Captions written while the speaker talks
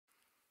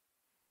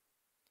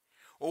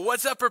Well,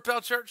 what's up,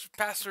 Propel Church?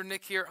 Pastor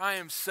Nick here. I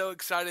am so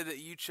excited that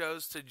you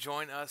chose to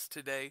join us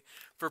today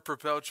for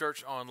Propel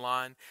Church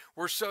Online.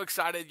 We're so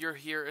excited you're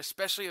here,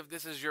 especially if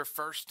this is your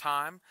first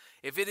time.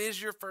 If it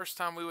is your first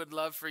time, we would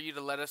love for you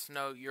to let us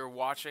know you're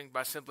watching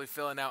by simply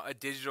filling out a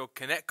digital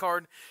Connect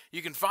card.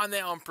 You can find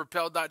that on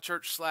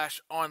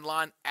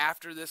propel.church/online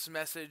after this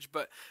message.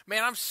 But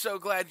man, I'm so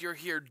glad you're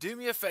here. Do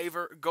me a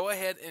favor, go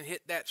ahead and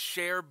hit that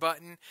share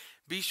button.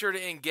 Be sure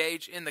to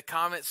engage in the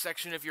comment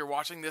section if you're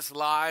watching this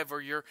live or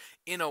you're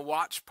in a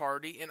watch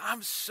party. And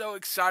I'm so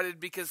excited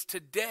because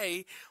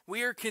today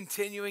we are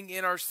continuing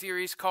in our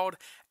series called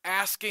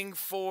Asking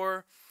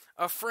for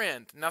a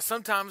Friend. Now,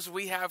 sometimes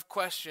we have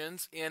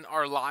questions in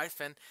our life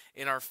and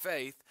in our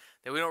faith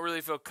that we don't really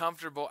feel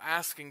comfortable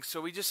asking,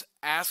 so we just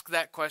ask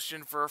that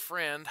question for a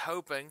friend,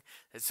 hoping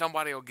that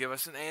somebody will give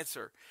us an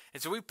answer.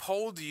 And so we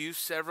polled you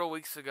several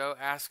weeks ago,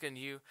 asking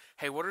you,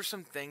 hey, what are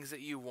some things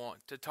that you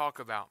want to talk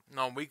about? And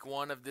on week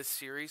 1 of this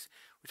series,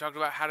 we talked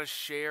about how to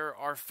share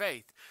our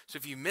faith. So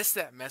if you missed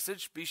that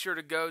message, be sure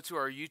to go to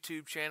our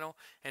YouTube channel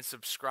and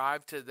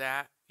subscribe to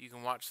that. You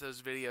can watch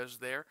those videos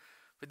there.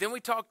 But then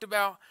we talked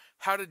about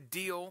how to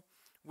deal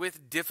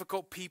with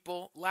difficult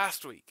people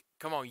last week.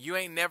 Come on, you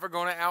ain't never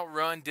going to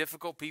outrun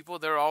difficult people.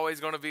 They're always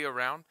going to be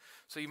around.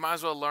 So you might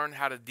as well learn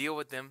how to deal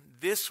with them.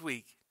 This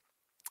week,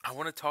 I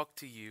want to talk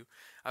to you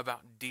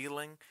about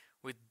dealing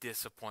with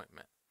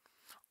disappointment.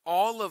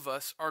 All of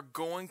us are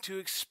going to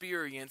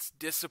experience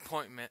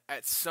disappointment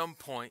at some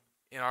point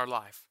in our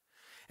life.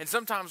 And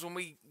sometimes when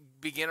we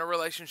begin a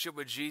relationship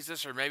with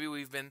Jesus, or maybe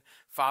we've been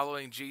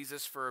following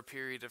Jesus for a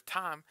period of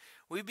time,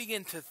 we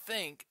begin to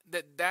think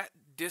that that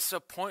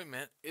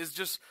disappointment is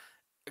just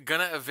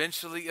going to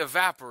eventually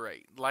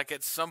evaporate. Like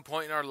at some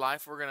point in our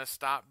life, we're going to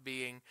stop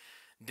being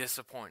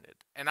disappointed.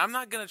 And I'm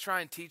not going to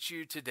try and teach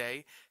you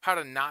today how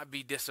to not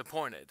be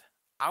disappointed.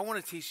 I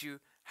want to teach you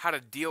how to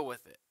deal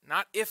with it.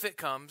 Not if it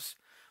comes,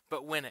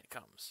 but when it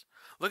comes.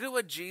 Look at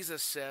what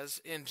Jesus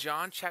says in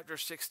John chapter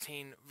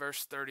 16,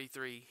 verse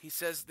 33. He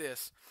says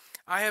this,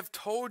 I have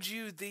told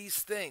you these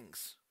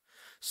things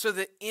so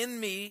that in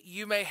me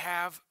you may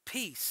have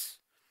peace.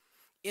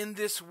 In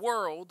this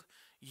world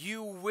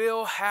you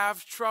will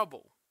have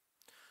trouble.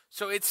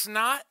 So it's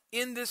not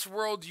in this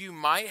world you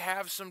might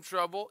have some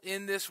trouble.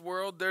 In this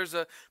world there's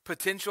a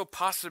potential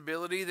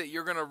possibility that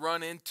you're going to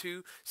run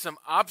into some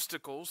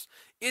obstacles.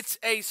 It's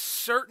a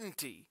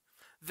certainty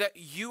that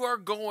you are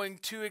going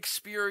to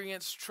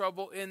experience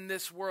trouble in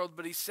this world.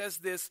 But he says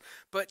this,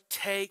 but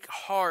take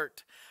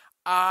heart,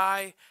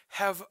 I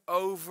have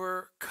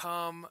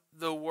overcome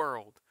the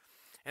world.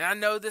 And I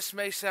know this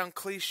may sound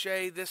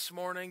cliche this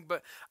morning,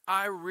 but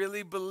I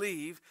really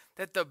believe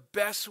that the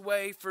best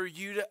way for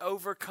you to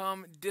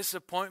overcome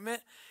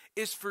disappointment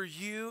is for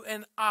you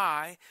and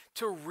I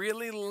to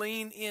really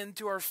lean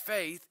into our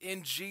faith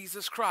in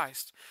Jesus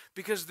Christ.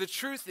 Because the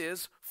truth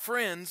is,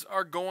 friends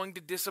are going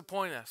to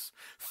disappoint us.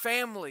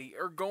 Family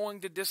are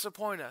going to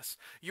disappoint us.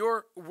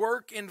 Your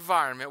work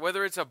environment,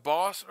 whether it's a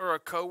boss or a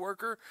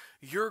coworker,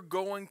 you're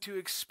going to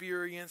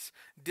experience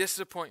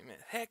disappointment.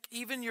 Heck,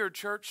 even your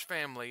church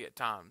family at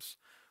times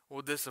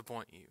will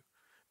disappoint you.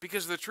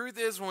 Because the truth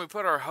is, when we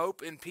put our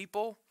hope in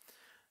people,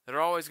 they're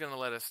always going to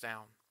let us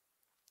down.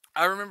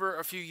 I remember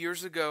a few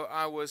years ago,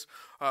 I was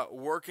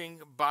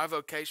working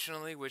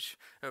bivocationally, which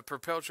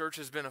Propel Church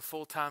has been a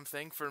full-time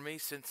thing for me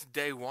since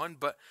day one.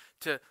 But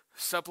to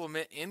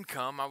supplement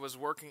income, I was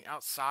working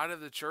outside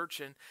of the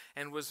church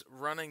and was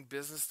running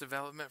business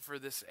development for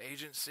this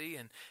agency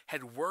and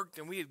had worked.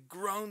 And we had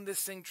grown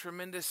this thing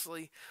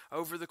tremendously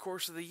over the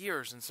course of the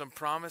years. And some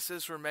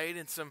promises were made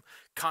and some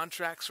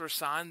contracts were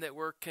signed that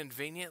were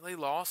conveniently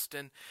lost.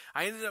 And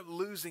I ended up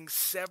losing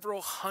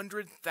several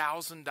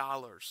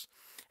 $100,000.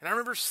 And I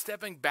remember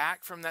stepping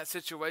back from that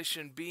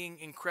situation, being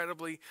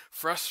incredibly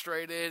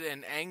frustrated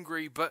and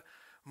angry, but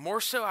more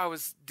so I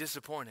was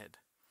disappointed.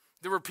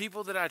 There were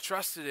people that I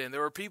trusted in. There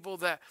were people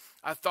that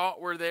I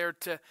thought were there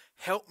to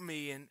help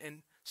me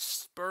and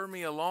spur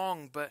me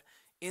along, but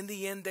in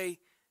the end they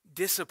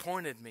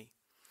disappointed me.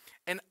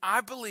 And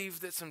I believe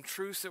that some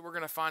truths that we're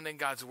going to find in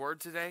God's Word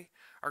today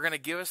are going to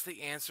give us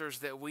the answers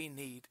that we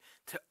need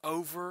to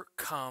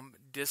overcome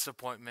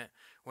disappointment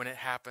when it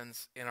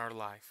happens in our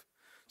life.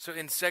 So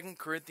in 2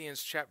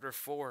 Corinthians chapter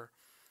 4,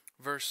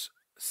 verse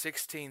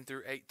 16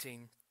 through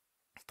 18,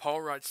 Paul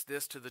writes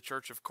this to the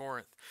church of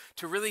Corinth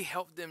to really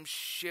help them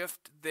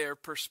shift their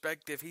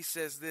perspective. He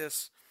says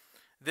this,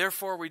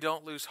 therefore we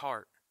don't lose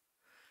heart.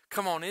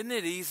 Come on, isn't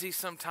it easy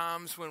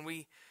sometimes when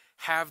we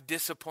have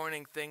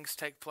disappointing things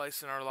take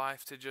place in our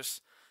life to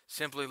just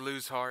simply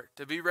lose heart,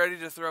 to be ready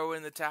to throw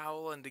in the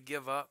towel and to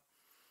give up?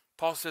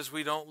 Paul says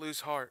we don't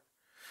lose heart.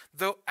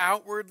 Though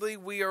outwardly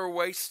we are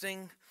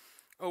wasting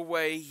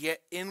away,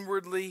 yet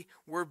inwardly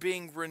we're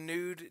being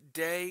renewed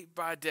day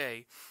by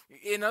day.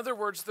 In other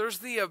words, there's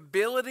the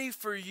ability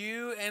for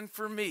you and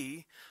for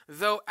me,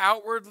 though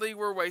outwardly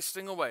we're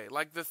wasting away.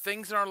 Like the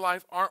things in our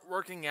life aren't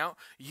working out.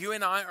 You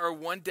and I are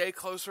one day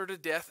closer to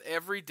death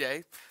every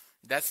day.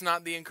 That's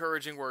not the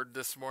encouraging word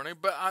this morning,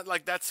 but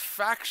that's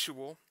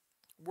factual.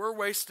 We're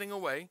wasting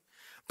away.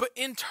 But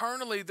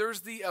internally,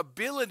 there's the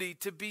ability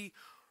to be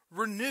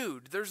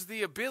renewed. There's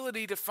the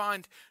ability to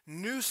find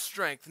new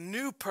strength,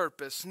 new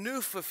purpose,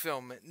 new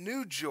fulfillment,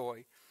 new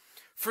joy.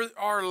 For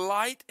our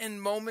light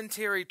and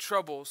momentary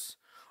troubles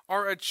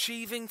are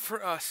achieving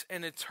for us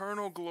an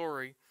eternal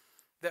glory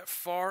that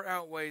far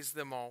outweighs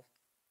them all.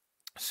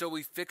 So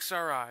we fix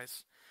our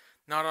eyes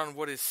not on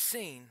what is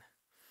seen,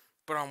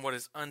 but on what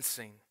is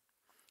unseen.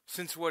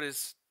 Since what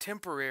is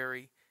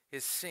temporary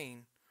is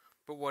seen,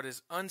 but what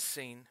is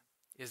unseen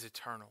is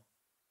eternal.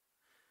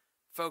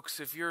 Folks,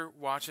 if you're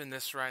watching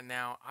this right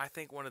now, I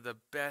think one of the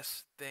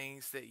best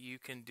things that you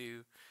can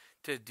do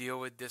to deal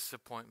with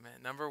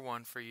disappointment, number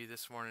one for you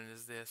this morning,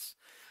 is this: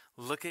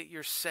 look at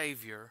your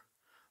Savior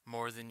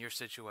more than your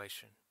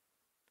situation.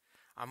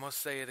 I'm going to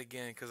say it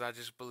again because I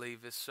just believe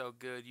it's so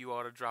good. You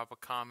ought to drop a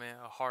comment,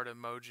 a heart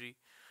emoji.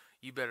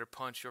 You better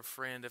punch your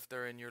friend if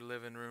they're in your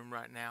living room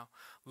right now.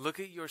 Look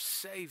at your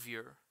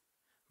Savior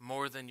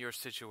more than your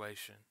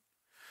situation.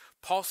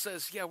 Paul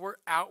says, we're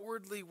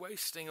outwardly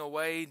wasting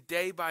away.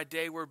 Day by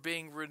day, we're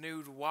being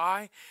renewed.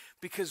 Why?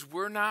 Because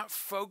we're not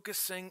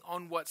focusing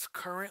on what's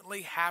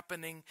currently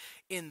happening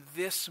in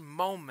this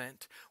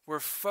moment.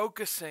 We're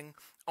focusing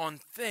on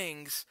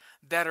things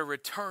that are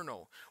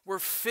eternal. We're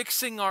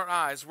fixing our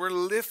eyes. We're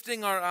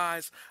lifting our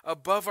eyes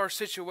above our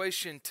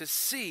situation to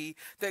see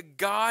that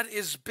God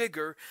is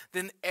bigger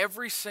than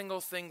every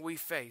single thing we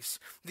face.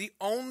 The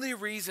only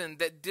reason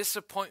that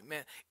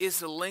disappointment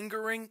is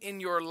lingering in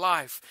your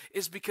life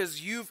is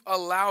because you've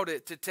allowed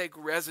it to take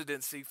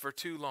residency for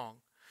too long.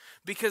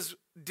 Because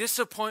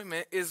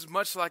disappointment is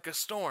much like a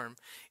storm.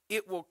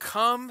 It will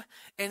come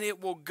and it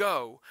will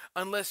go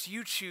unless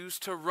you choose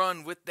to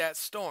run with that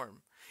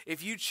storm.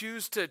 If you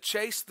choose to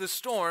chase the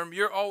storm,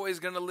 you're always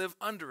going to live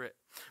under it.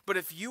 But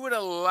if you would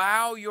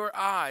allow your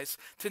eyes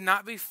to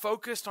not be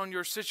focused on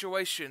your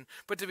situation,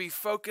 but to be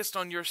focused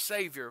on your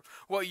Savior,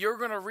 what you're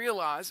going to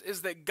realize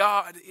is that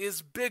God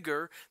is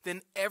bigger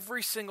than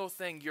every single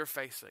thing you're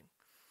facing.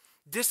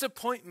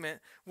 Disappointment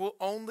will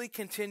only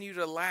continue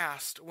to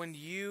last when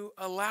you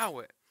allow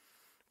it.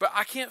 But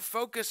I can't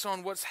focus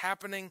on what's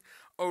happening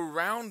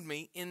around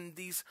me in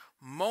these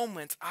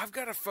moments. I've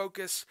got to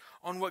focus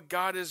on what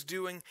God is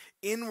doing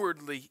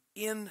inwardly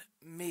in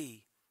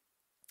me.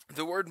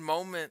 The word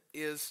moment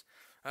is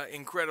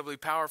incredibly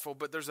powerful,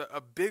 but there's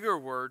a bigger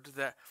word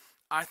that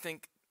I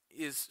think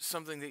is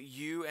something that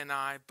you and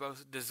I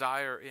both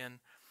desire in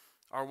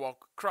our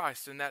walk with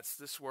Christ, and that's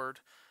this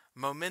word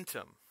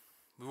momentum.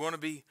 We want to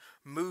be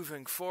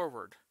moving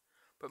forward,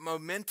 but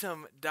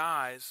momentum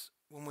dies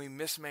when we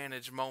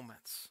mismanage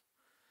moments.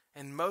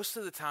 And most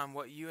of the time,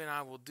 what you and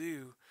I will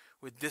do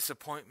with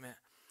disappointment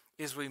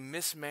is we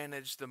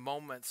mismanage the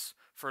moments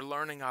for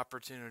learning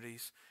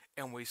opportunities,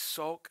 and we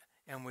sulk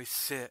and we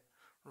sit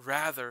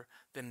rather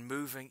than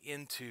moving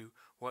into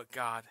what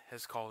God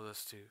has called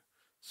us to.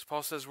 So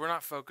Paul says we're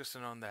not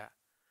focusing on that.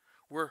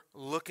 We're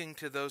looking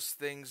to those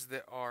things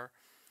that are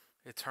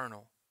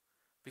eternal.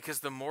 Because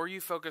the more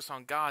you focus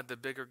on God, the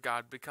bigger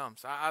God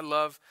becomes. I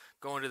love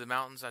going to the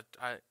mountains.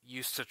 I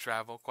used to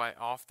travel quite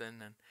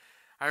often, and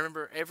I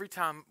remember every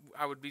time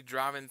I would be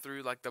driving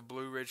through like the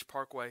Blue Ridge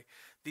Parkway,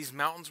 these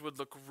mountains would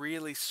look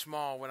really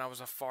small when I was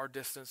a far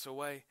distance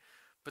away.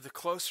 But the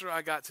closer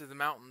I got to the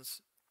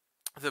mountains,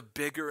 the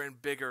bigger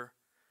and bigger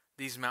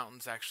these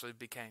mountains actually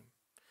became.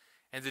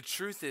 And the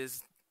truth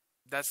is,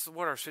 that's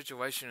what our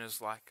situation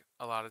is like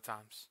a lot of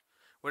times.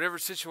 Whatever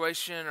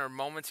situation or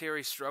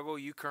momentary struggle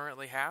you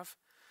currently have,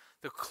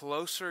 the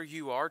closer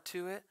you are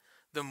to it,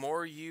 the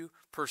more you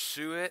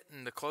pursue it,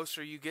 and the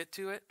closer you get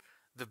to it,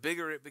 the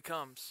bigger it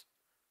becomes.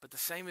 But the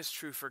same is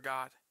true for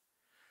God.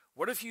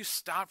 What if you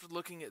stopped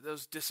looking at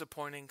those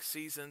disappointing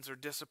seasons or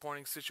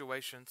disappointing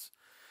situations,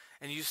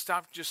 and you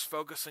stopped just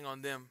focusing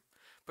on them,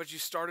 but you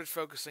started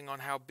focusing on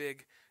how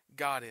big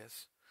God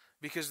is?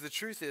 Because the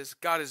truth is,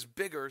 God is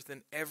bigger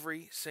than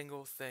every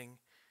single thing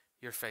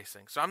you're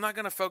facing. So I'm not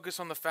going to focus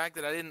on the fact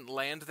that I didn't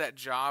land that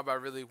job I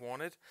really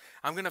wanted.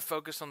 I'm going to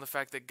focus on the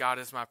fact that God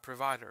is my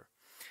provider.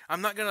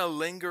 I'm not going to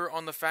linger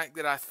on the fact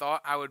that I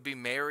thought I would be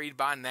married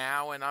by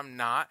now and I'm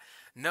not.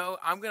 No,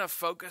 I'm going to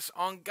focus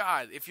on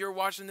God. If you're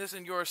watching this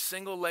and you're a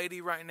single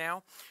lady right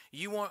now,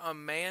 you want a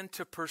man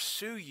to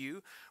pursue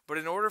you, but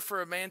in order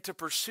for a man to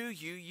pursue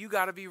you, you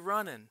got to be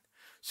running.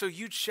 So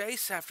you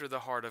chase after the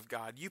heart of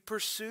God. You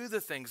pursue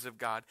the things of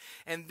God.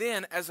 And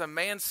then as a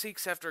man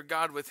seeks after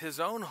God with his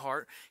own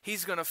heart,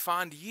 he's going to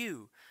find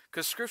you.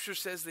 Because Scripture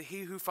says that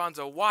he who finds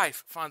a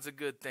wife finds a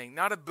good thing.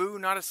 Not a boo,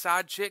 not a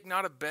side chick,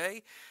 not a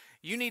bae.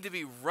 You need to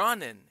be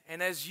running.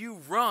 And as you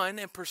run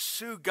and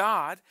pursue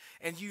God,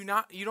 and you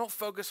don't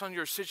focus on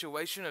your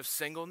situation of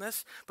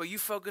singleness, but you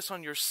focus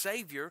on your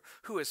Savior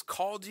who has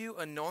called you,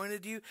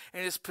 anointed you,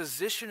 and is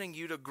positioning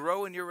you to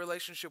grow in your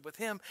relationship with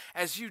Him.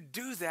 As you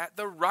do that,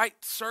 the right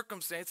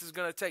circumstance is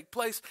going to take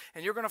place,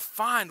 and you're going to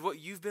find what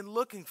you've been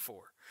looking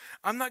for.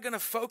 I'm not going to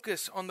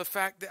focus on the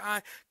fact that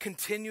I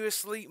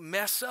continuously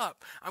mess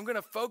up. I'm going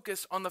to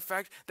focus on the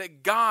fact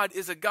that God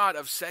is a God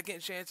of second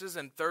chances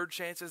and third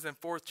chances and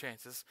fourth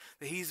chances,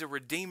 that He's a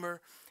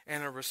redeemer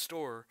and a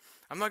restorer.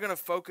 I'm not going to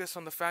focus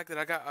on the fact that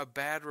I got a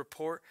bad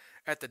report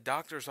at the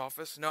doctor's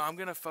office. No, I'm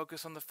going to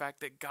focus on the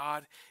fact that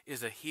God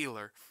is a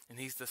healer, and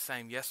he's the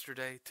same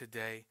yesterday,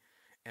 today,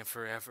 and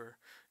forever.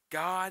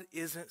 God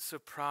isn't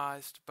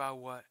surprised by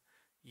what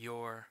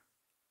you're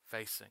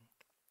facing.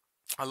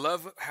 I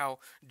love how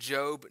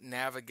Job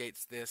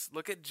navigates this.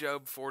 Look at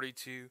Job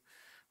 42,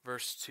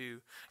 verse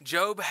 2.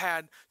 Job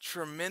had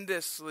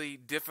tremendously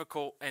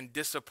difficult and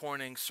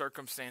disappointing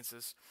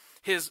circumstances.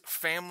 His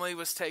family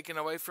was taken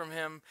away from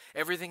him.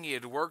 Everything he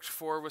had worked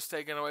for was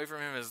taken away from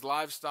him. His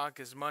livestock,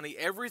 his money,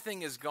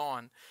 everything is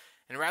gone.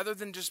 And rather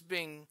than just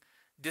being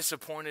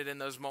disappointed in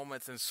those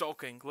moments and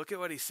sulking, look at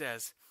what he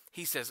says.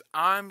 He says,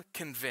 I'm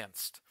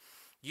convinced.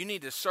 You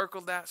need to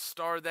circle that,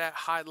 star that,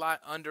 highlight,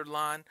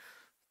 underline,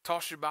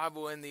 toss your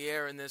Bible in the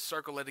air and then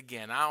circle it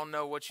again. I don't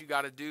know what you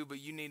got to do,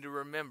 but you need to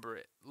remember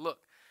it. Look,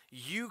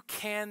 you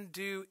can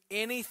do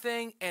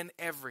anything and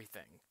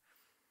everything.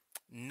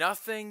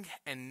 Nothing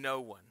and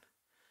no one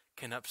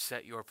can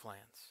upset your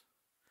plans.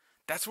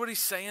 That's what he's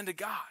saying to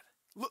God.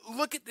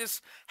 Look at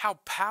this, how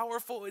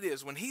powerful it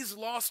is. When he's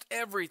lost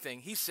everything,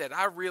 he said,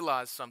 I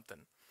realized something,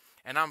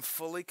 and I'm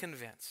fully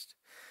convinced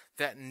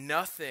that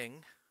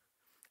nothing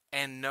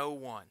and no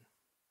one.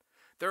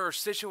 There are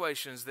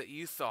situations that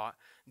you thought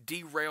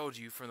derailed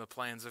you from the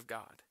plans of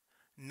God.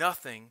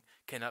 Nothing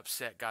can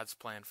upset God's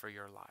plan for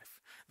your life.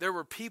 There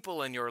were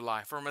people in your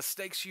life or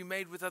mistakes you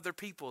made with other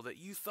people that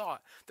you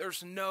thought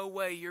there's no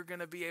way you're going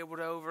to be able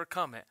to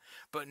overcome it.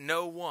 But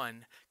no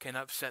one can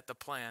upset the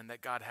plan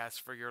that God has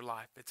for your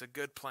life. It's a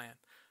good plan.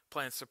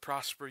 Plans to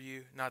prosper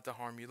you, not to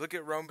harm you. Look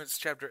at Romans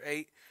chapter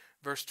 8,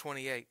 verse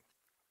 28.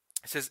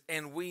 It says,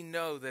 and we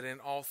know that in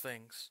all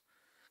things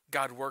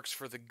God works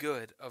for the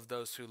good of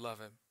those who love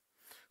him,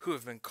 who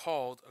have been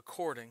called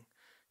according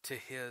to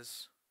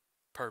his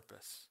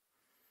purpose.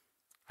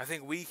 I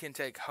think we can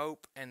take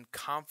hope and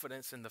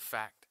confidence in the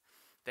fact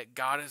that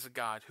God is a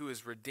God who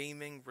is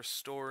redeeming,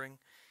 restoring,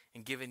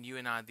 and giving you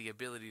and I the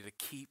ability to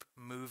keep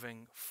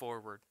moving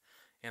forward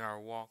in our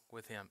walk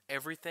with him.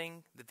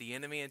 Everything that the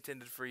enemy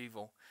intended for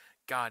evil,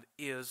 God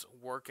is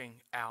working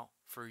out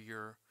for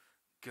your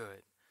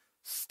good.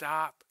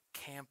 Stop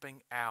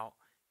camping out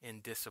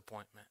in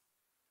disappointment.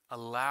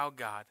 Allow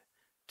God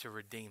to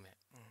redeem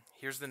it.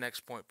 Here's the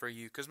next point for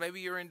you, because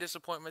maybe you're in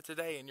disappointment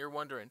today and you're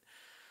wondering,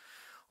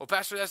 well,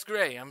 Pastor, that's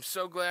great. I'm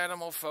so glad I'm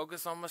going to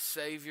focus on my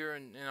Savior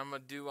and I'm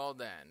going to do all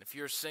that. And if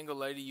you're a single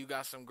lady, you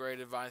got some great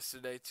advice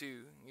today too.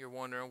 You're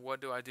wondering, what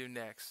do I do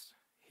next?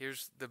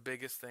 Here's the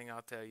biggest thing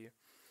I'll tell you.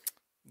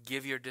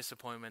 Give your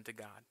disappointment to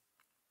God.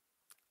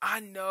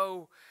 I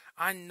know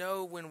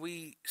when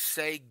we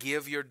say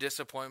give your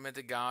disappointment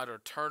to God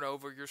or turn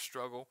over your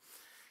struggle,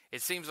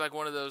 it seems like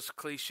one of those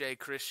cliche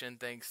Christian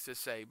things to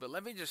say. But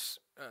let me just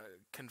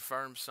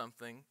confirm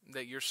something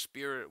that your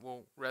spirit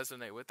will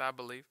resonate with, I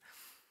believe.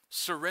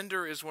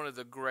 Surrender is one of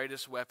the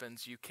greatest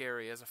weapons you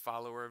carry as a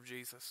follower of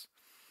Jesus.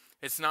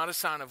 It's not a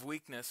sign of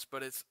weakness,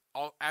 but it's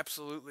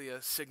absolutely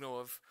a signal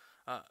of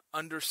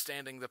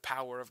understanding the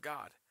power of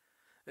God.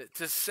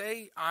 To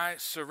say, I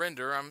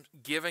surrender, I'm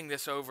giving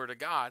this over to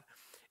God,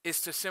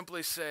 is to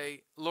simply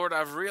say, Lord,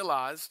 I've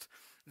realized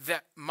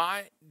that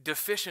my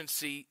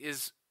deficiency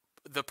is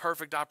the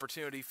perfect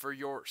opportunity for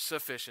your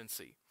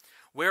sufficiency.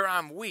 Where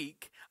I'm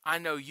weak, I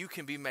know you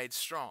can be made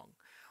strong.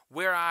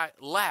 Where I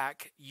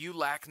lack, you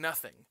lack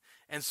nothing.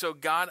 And so,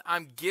 God,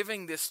 I'm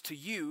giving this to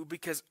you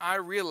because I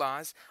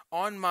realize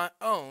on my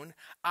own,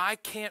 I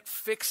can't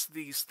fix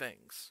these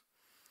things.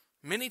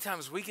 Many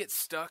times we get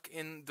stuck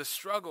in the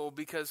struggle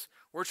because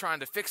we're trying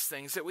to fix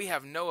things that we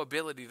have no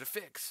ability to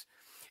fix.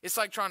 It's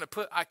like trying to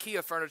put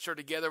IKEA furniture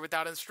together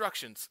without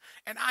instructions.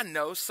 And I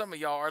know some of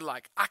y'all are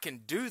like, I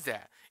can do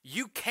that.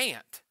 You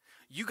can't.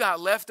 You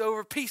got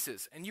leftover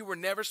pieces and you were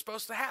never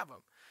supposed to have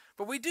them.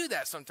 But we do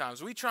that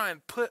sometimes. We try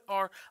and put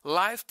our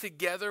life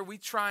together. We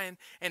try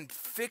and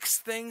fix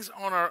things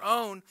on our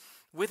own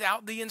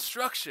without the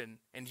instruction.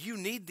 And you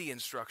need the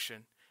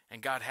instruction,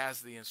 and God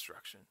has the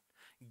instruction.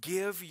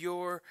 Give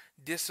your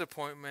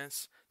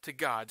disappointments to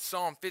God.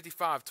 Psalm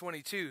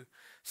 55:22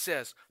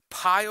 says,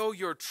 pile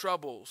your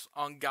troubles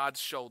on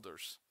God's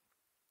shoulders.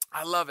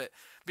 I love it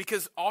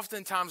because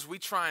oftentimes we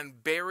try and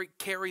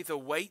carry the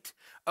weight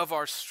of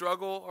our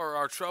struggle or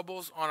our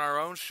troubles on our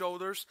own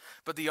shoulders,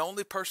 but the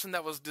only person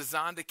that was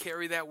designed to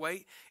carry that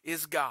weight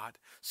is God.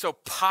 So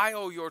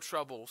pile your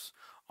troubles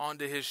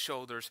onto his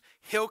shoulders.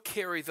 He'll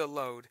carry the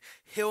load.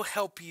 He'll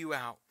help you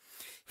out.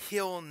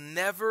 He'll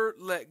never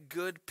let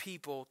good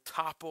people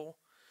topple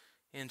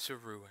into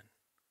ruin.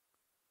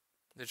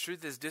 The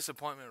truth is,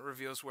 disappointment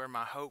reveals where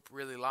my hope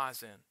really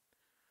lies in.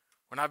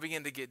 When I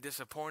begin to get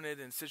disappointed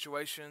in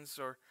situations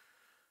or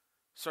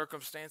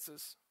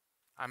circumstances,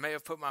 I may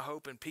have put my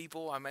hope in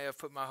people. I may have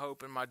put my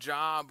hope in my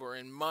job or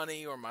in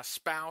money or my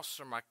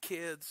spouse or my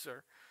kids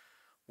or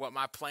what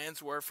my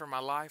plans were for my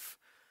life.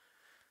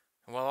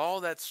 And while all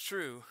that's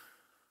true,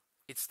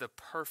 it's the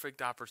perfect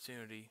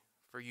opportunity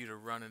for you to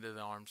run into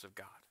the arms of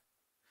God.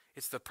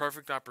 It's the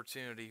perfect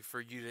opportunity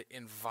for you to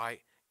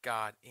invite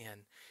God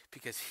in,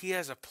 because he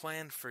has a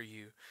plan for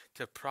you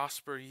to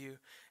prosper you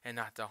and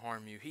not to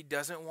harm you. He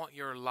doesn't want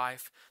your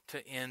life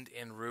to end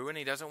in ruin.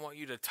 He doesn't want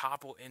you to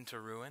topple into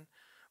ruin,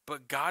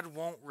 but God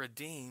won't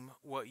redeem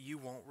what you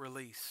won't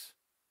release.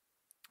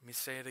 Let me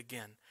say it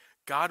again.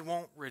 God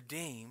won't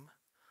redeem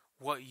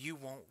what you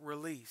won't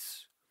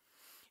release.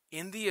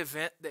 In the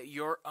event that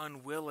you're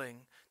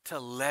unwilling to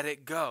let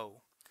it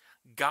go,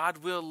 God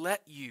will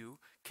let you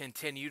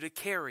continue to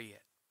carry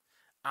it.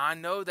 I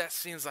know that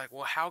seems like,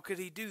 well, how could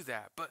he do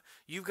that? But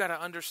you've got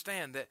to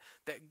understand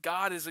that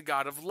God is a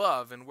God of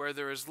love, and where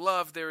there is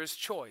love, there is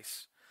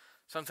choice.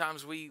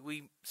 Sometimes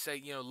we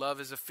say, love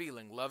is a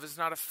feeling. Love is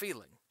not a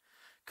feeling.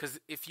 Because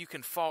if you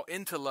can fall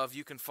into love,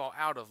 you can fall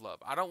out of love.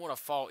 I don't want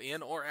to fall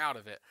in or out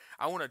of it.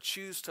 I want to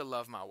choose to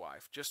love my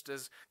wife, just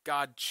as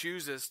God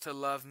chooses to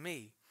love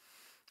me.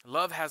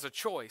 Love has a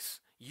choice.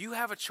 You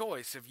have a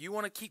choice. If you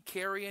want to keep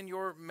carrying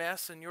your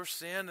mess and your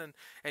sin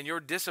and your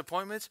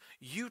disappointments,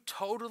 you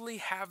totally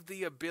have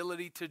the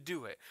ability to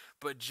do it.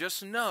 But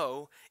just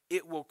know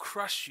it will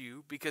crush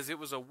you because it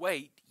was a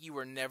weight you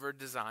were never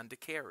designed to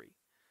carry.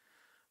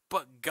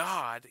 But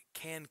God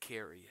can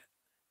carry it.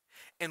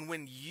 And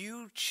when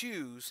you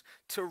choose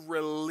to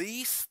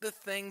release the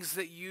things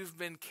that you've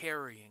been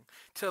carrying,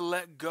 to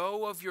let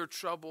go of your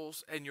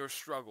troubles and your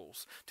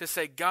struggles, to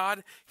say,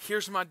 God,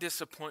 here's my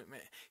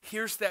disappointment,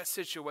 here's that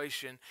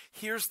situation,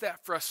 here's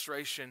that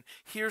frustration,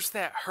 here's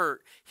that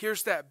hurt,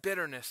 here's that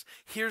bitterness,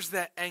 here's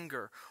that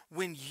anger.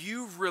 When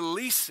you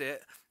release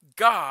it,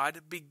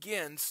 God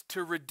begins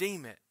to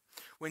redeem it.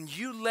 When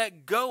you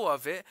let go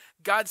of it,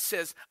 God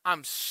says,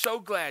 I'm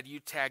so glad you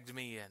tagged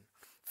me in.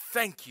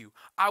 Thank you.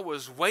 I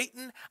was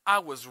waiting. I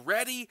was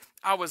ready.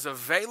 I was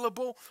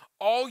available.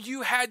 All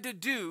you had to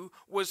do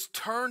was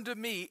turn to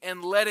me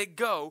and let it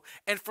go.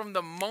 And from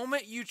the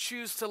moment you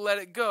choose to let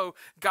it go,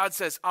 God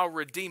says, I'll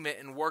redeem it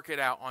and work it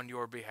out on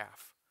your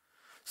behalf.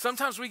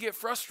 Sometimes we get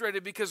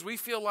frustrated because we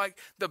feel like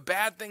the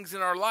bad things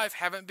in our life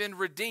haven't been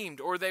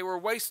redeemed, or they were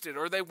wasted,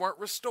 or they weren't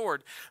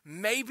restored.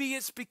 Maybe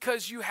it's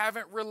because you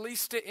haven't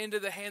released it into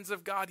the hands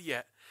of God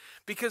yet.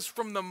 Because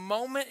from the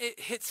moment it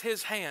hits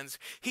his hands,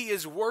 he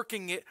is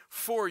working it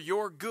for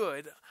your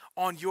good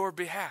on your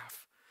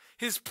behalf.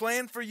 His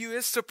plan for you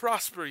is to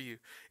prosper you.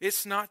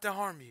 It's not to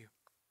harm you.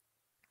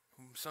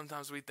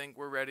 Sometimes we think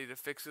we're ready to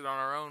fix it on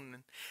our own.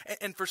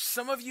 And for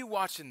some of you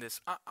watching this,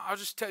 I'll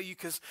just tell you,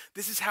 because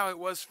this is how it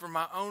was for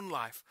my own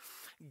life.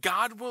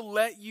 God will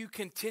let you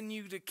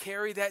continue to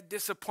carry that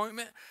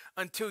disappointment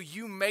until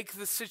you make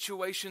the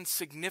situation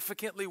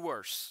significantly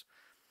worse.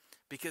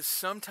 Because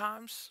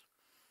sometimes,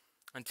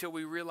 until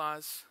we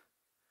realize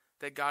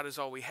that God is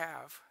all we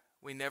have,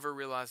 we never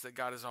realize that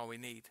God is all we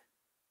need.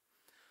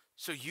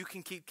 So you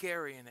can keep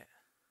carrying it,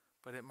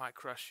 but it might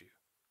crush you.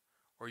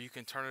 Or you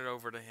can turn it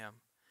over to him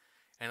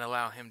and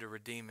allow him to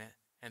redeem it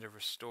and to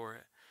restore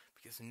it,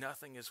 because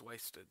nothing is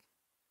wasted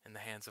in the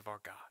hands of our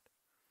God.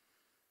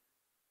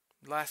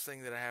 Last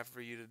thing that I have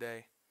for you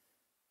today.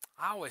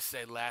 I always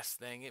say last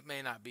thing. It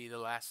may not be the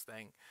last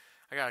thing.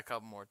 I got a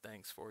couple more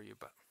things for you,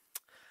 but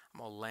I'm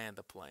going to land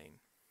the plane.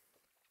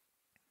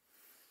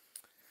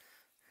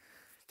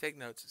 Take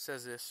notes. It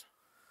says this: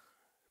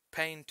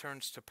 pain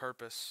turns to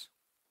purpose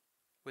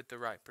with the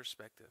right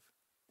perspective.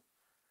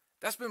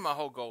 That's been my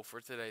whole goal for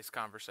today's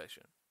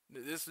conversation.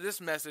 This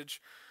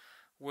message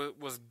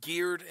was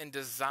geared and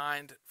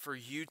designed for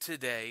you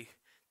today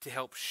to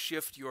help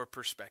shift your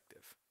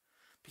perspective.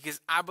 Because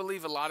I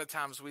believe a lot of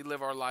times we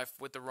live our life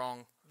with the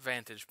wrong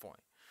vantage point.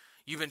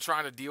 You've been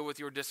trying to deal with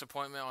your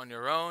disappointment on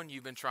your own.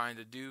 You've been trying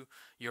to do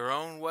your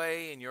own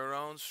way and your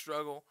own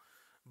struggle.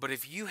 But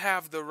if you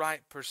have the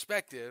right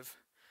perspective,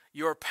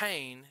 your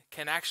pain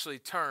can actually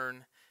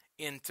turn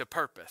into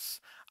purpose.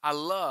 I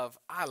love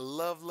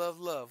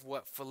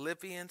what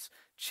Philippians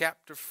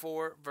chapter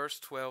 4 verse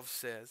 12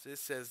 says. It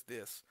says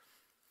this: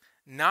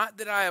 not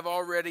that I have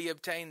already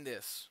obtained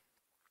this,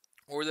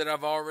 or that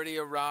I've already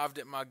arrived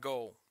at my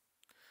goal,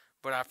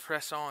 but I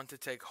press on to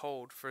take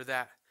hold for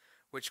that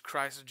which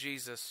Christ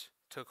Jesus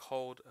took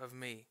hold of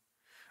me.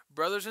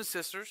 Brothers and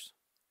sisters,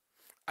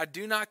 I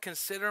do not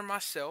consider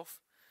myself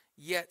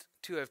yet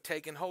to have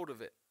taken hold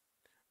of it.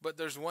 But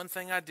there's one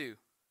thing I do,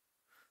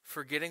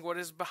 forgetting what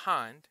is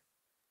behind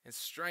and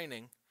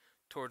straining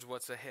towards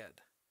what's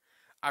ahead.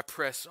 I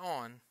press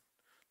on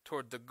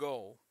toward the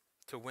goal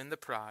to win the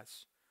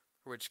prize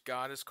for which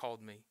God has called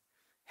me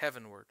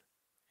heavenward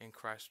in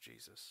Christ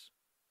Jesus.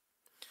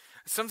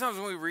 Sometimes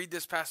when we read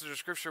this passage of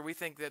Scripture, we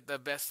think that the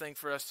best thing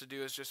for us to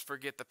do is just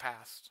forget the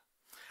past.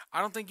 I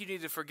don't think you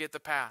need to forget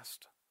the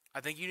past. I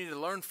think you need to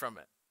learn from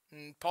it.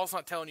 And Paul's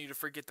not telling you to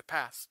forget the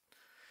past.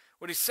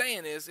 What he's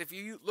saying is, if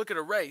you look at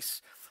a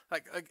race,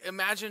 like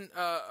imagine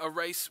a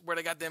race where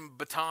they got them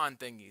baton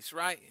thingies,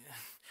 right?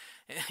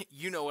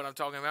 You know what I'm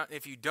talking about.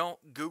 If you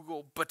don't,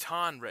 Google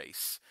baton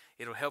race.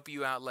 It'll help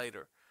you out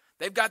later.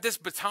 They've got this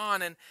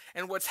baton,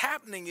 and what's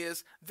happening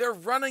is they're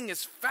running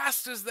as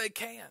fast as they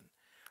can.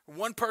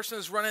 one person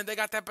is running, they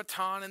got that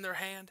baton in their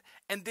hand,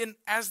 and then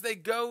as they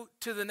go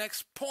to the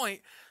next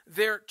point,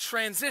 they're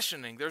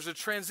transitioning. There's a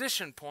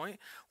transition point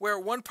where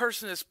one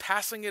person is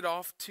passing it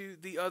off to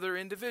the other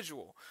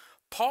individual.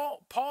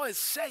 Paul is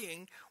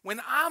saying,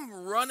 when I'm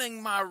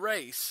running my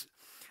race,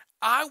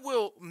 I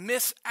will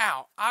miss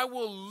out. I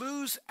will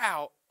lose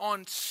out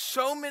on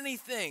so many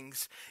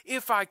things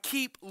if I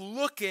keep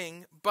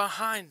looking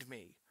behind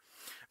me.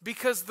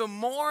 Because the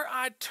more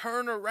I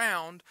turn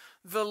around,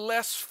 the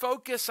less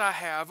focus I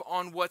have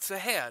on what's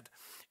ahead.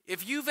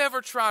 If you've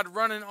ever tried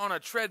running on a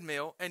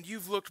treadmill and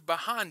you've looked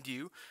behind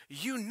you,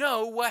 you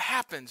know what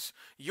happens.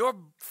 Your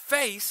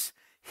face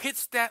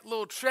hits that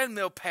little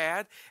treadmill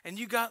pad and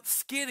you got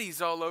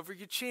skitties all over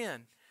your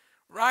chin,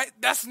 right?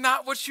 That's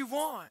not what you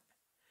want.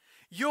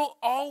 You'll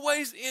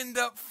always end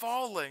up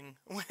falling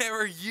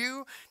whenever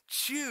you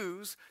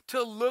choose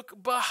to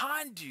look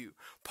behind you.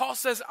 Paul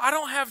says, I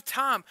don't have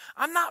time.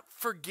 I'm not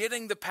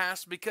forgetting the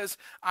past because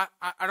I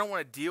don't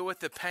want to deal with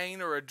the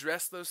pain or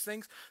address those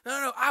things.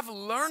 No, I've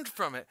learned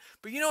from it.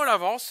 But you know what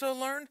I've also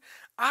learned?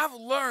 I've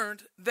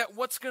learned that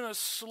what's going to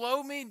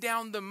slow me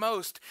down the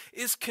most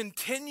is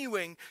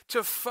continuing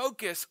to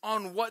focus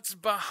on what's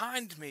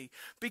behind me.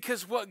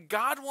 Because what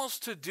God wants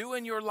to do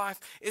in your life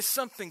is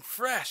something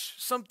fresh,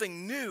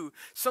 something new,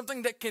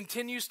 something that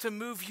continues to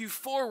move you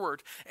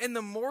forward. And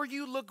the more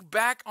you look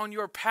back on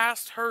your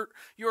past hurt,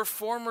 your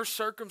former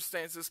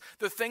circumstances,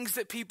 the things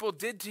that people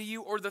did to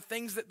you or the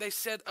things that they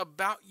said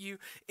about you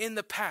in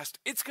the past,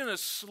 it's going to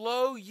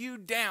slow you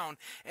down.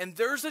 And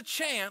there's a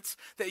chance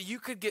that you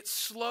could get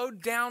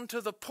slowed down to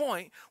the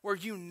point where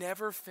you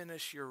never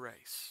finish your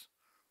race.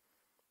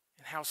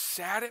 And how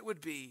sad it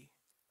would be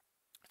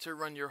to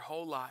run your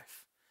whole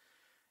life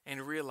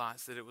and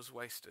realize that it was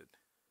wasted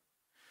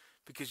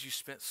because you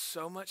spent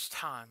so much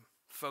time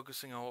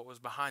focusing on what was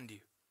behind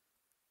you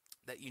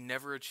that you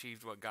never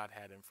achieved what God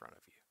had in front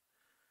of you.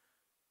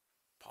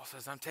 Paul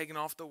says, I'm taking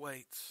off the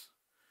weights.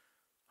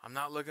 I'm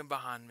not looking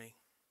behind me.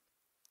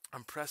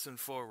 I'm pressing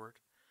forward.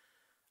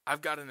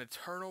 I've got an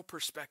eternal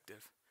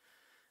perspective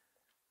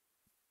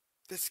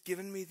that's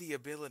given me the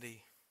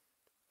ability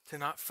to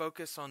not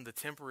focus on the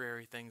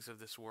temporary things of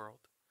this world,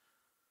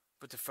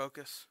 but to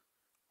focus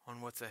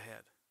on what's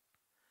ahead.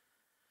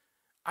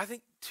 I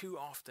think too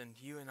often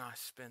you and I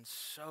spend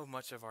so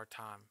much of our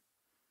time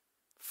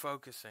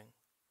focusing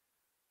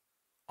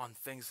on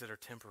things that are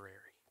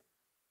temporary.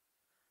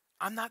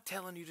 I'm not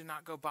telling you to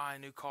not go buy a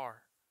new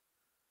car.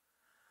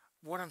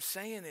 What I'm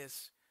saying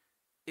is,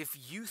 if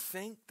you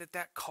think that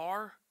that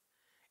car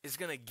is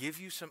going to give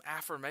you some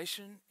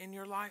affirmation in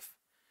your life,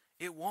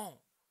 it won't.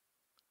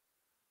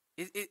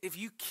 If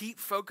you keep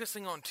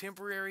focusing on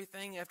temporary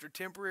thing after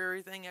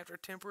temporary thing after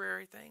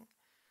temporary thing,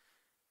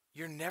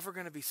 you're never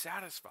going to be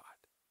satisfied.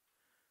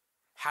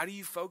 How do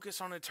you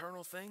focus on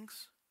eternal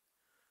things?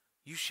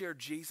 You share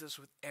Jesus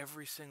with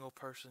every single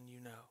person you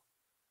know.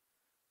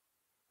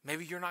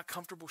 Maybe you're not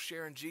comfortable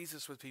sharing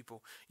Jesus with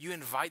people. You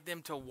invite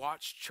them to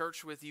watch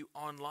church with you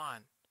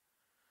online.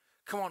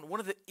 Come on, one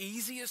of the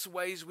easiest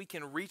ways we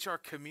can reach our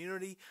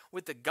community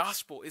with the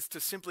gospel is to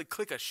simply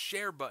click a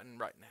share button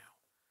right now.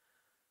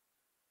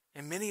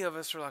 And many of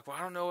us are like, well,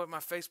 I don't know what my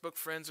Facebook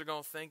friends are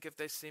going to think if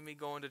they see me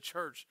going to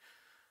church.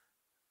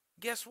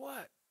 Guess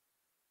what?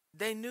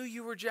 They knew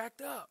you were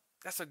jacked up.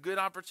 That's a good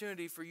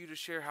opportunity for you to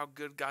share how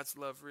good God's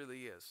love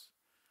really is.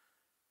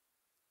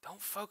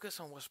 Don't focus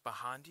on what's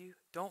behind you.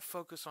 Don't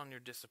focus on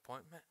your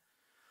disappointment.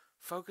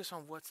 Focus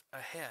on what's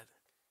ahead,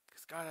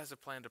 because God has a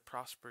plan to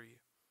prosper you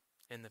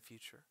in the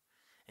future.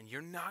 And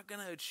you're not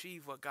going to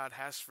achieve what God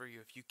has for you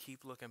if you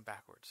keep looking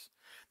backwards.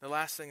 The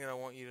last thing that I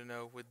want you to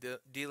know with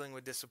dealing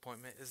with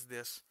disappointment is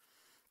this.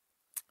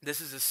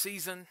 This is a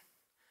season,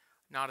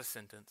 not a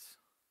sentence.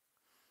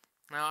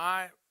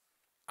 Now,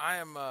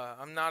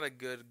 I'm not a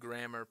good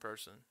grammar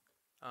person.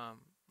 I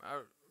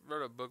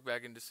wrote a book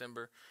back in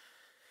December,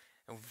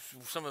 and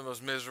some of the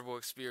most miserable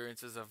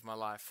experiences of my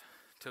life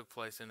took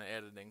place in the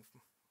editing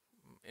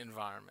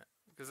environment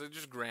because it's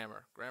just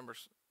grammar.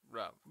 Grammar's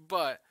rough.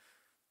 But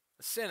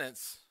a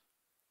sentence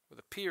with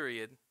a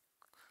period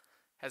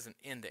has an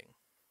ending.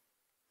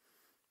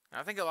 And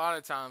I think a lot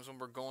of times when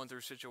we're going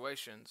through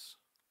situations,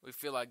 we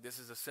feel like this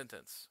is a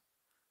sentence.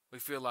 We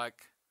feel like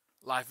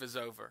life is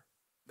over,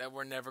 that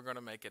we're never going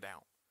to make it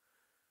out.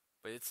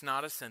 But it's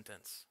not a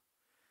sentence.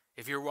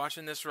 If you're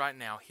watching this right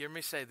now, hear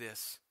me say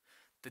this.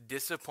 The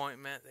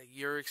disappointment that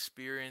you're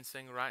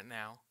experiencing right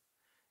now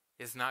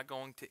is not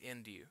going to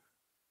end you.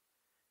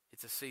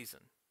 It's a season.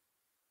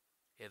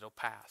 It'll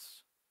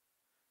pass.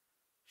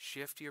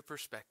 Shift your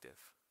perspective.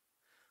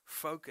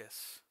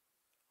 Focus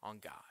on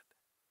God.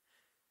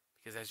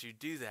 Because as you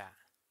do that,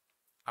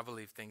 I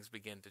believe things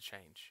begin to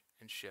change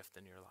and shift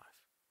in your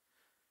life.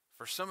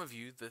 For some of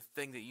you, the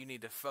thing that you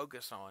need to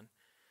focus on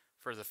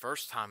for the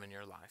first time in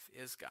your life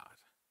is God.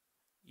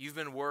 You've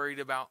been worried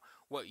about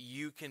what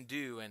you can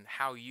do and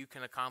how you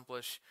can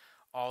accomplish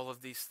all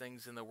of these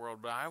things in the world.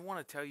 But I want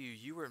to tell you,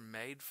 you were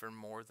made for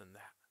more than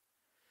that.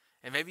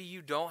 And maybe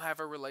you don't have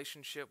a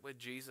relationship with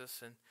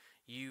Jesus and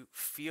you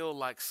feel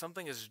like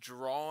something is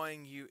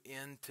drawing you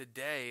in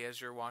today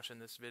as you're watching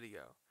this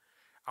video,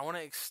 I want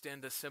to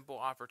extend a simple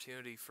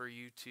opportunity for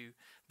you to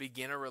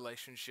begin a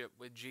relationship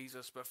with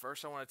Jesus. But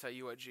first, I want to tell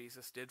you what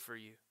Jesus did for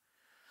you.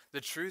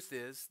 The truth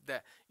is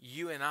that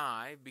you and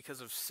I,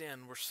 because of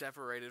sin, were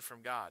separated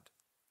from God.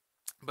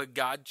 But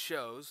God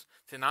chose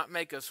to not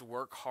make us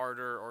work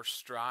harder or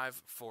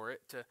strive for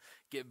it to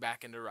get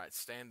back into right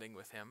standing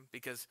with him,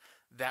 because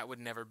that would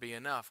never be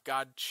enough.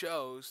 God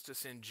chose to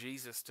send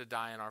Jesus to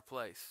die in our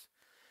place.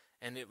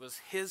 And it was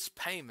his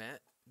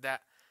payment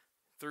that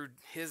through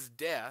his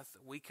death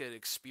we could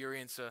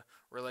experience a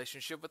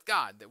relationship with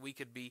God, that we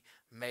could be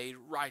made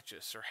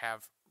righteous or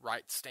have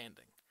right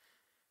standing.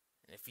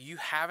 And if you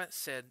haven't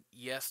said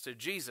yes to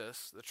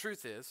Jesus, the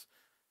truth is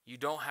you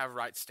don't have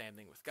right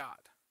standing with God.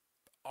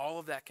 All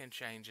of that can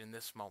change in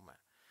this moment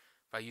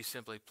by you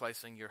simply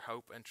placing your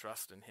hope and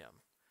trust in him.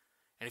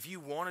 And if you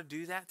want to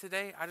do that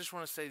today, I just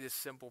want to say this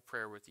simple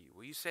prayer with you.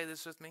 Will you say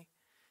this with me?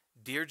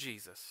 Dear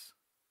Jesus,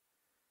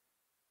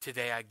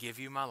 today I give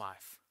you my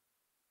life.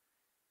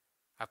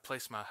 I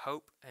place my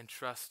hope and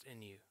trust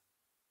in you.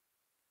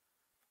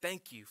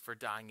 Thank you for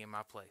dying in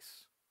my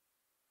place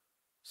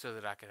so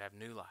that I could have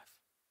new life.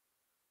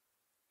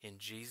 In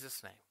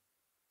Jesus' name,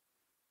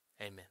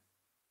 amen.